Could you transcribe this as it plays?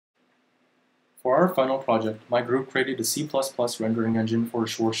For our final project, my group created a C++ rendering engine for a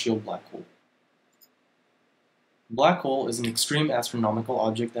Schwarzschild black hole. A black hole is an extreme astronomical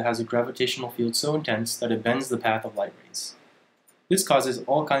object that has a gravitational field so intense that it bends the path of light rays. This causes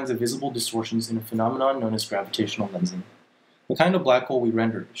all kinds of visible distortions in a phenomenon known as gravitational lensing. The kind of black hole we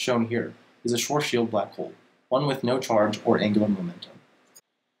rendered, shown here, is a Schwarzschild black hole, one with no charge or angular momentum.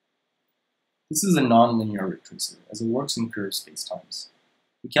 This is a non-linear Raytracer, as it works in curved spacetimes.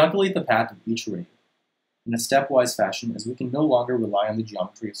 We calculate the path of each ray in a stepwise fashion, as we can no longer rely on the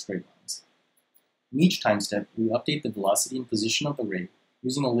geometry of straight lines. In each time step, we update the velocity and position of the ray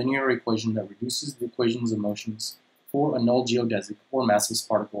using a linear equation that reduces the equations of motions for a null geodesic or massless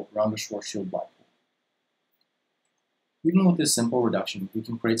particle around a Schwarzschild black hole. Even with this simple reduction, we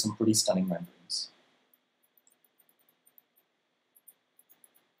can create some pretty stunning renderings.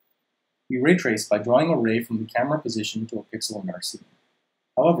 We ray trace by drawing a ray from the camera position to a pixel in our scene.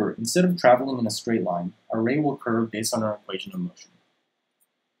 However, instead of traveling in a straight line, our ray will curve based on our equation of motion.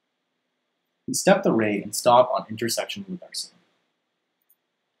 We step the ray and stop on intersection with our scene.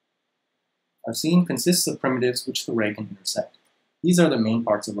 Our scene consists of primitives which the ray can intersect. These are the main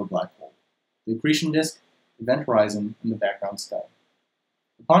parts of a black hole: the accretion disk, event horizon, and the background sky.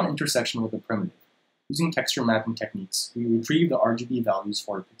 Upon intersection with a primitive, using texture mapping techniques, we retrieve the RGB values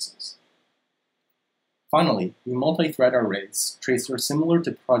for our pixels. Finally, we multi-thread our Raytracer similar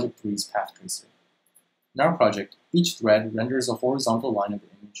to Project 3's Path Tracer. In our project, each thread renders a horizontal line of the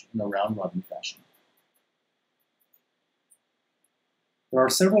image in a round-robin fashion. There are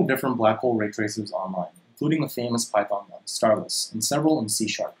several different black hole Raytracers online, including the famous Python one, Starless, and several in C#.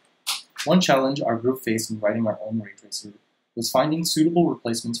 One challenge our group faced in writing our own Raytracer was finding suitable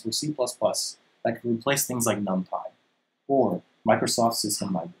replacements for C++ that could replace things like NumPy, or Microsoft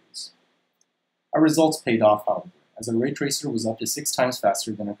System libraries. Our results paid off, however, as a Raytracer was up to 6 times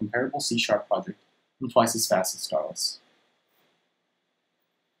faster than a comparable C# project and twice as fast as Starless.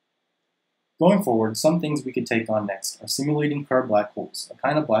 Going forward, some things we could take on next are simulating curved black holes, a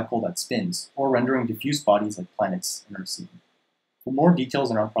kind of black hole that spins, or rendering diffuse bodies like planets in our scene. For more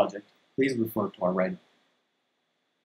details on our project, please refer to our write-up.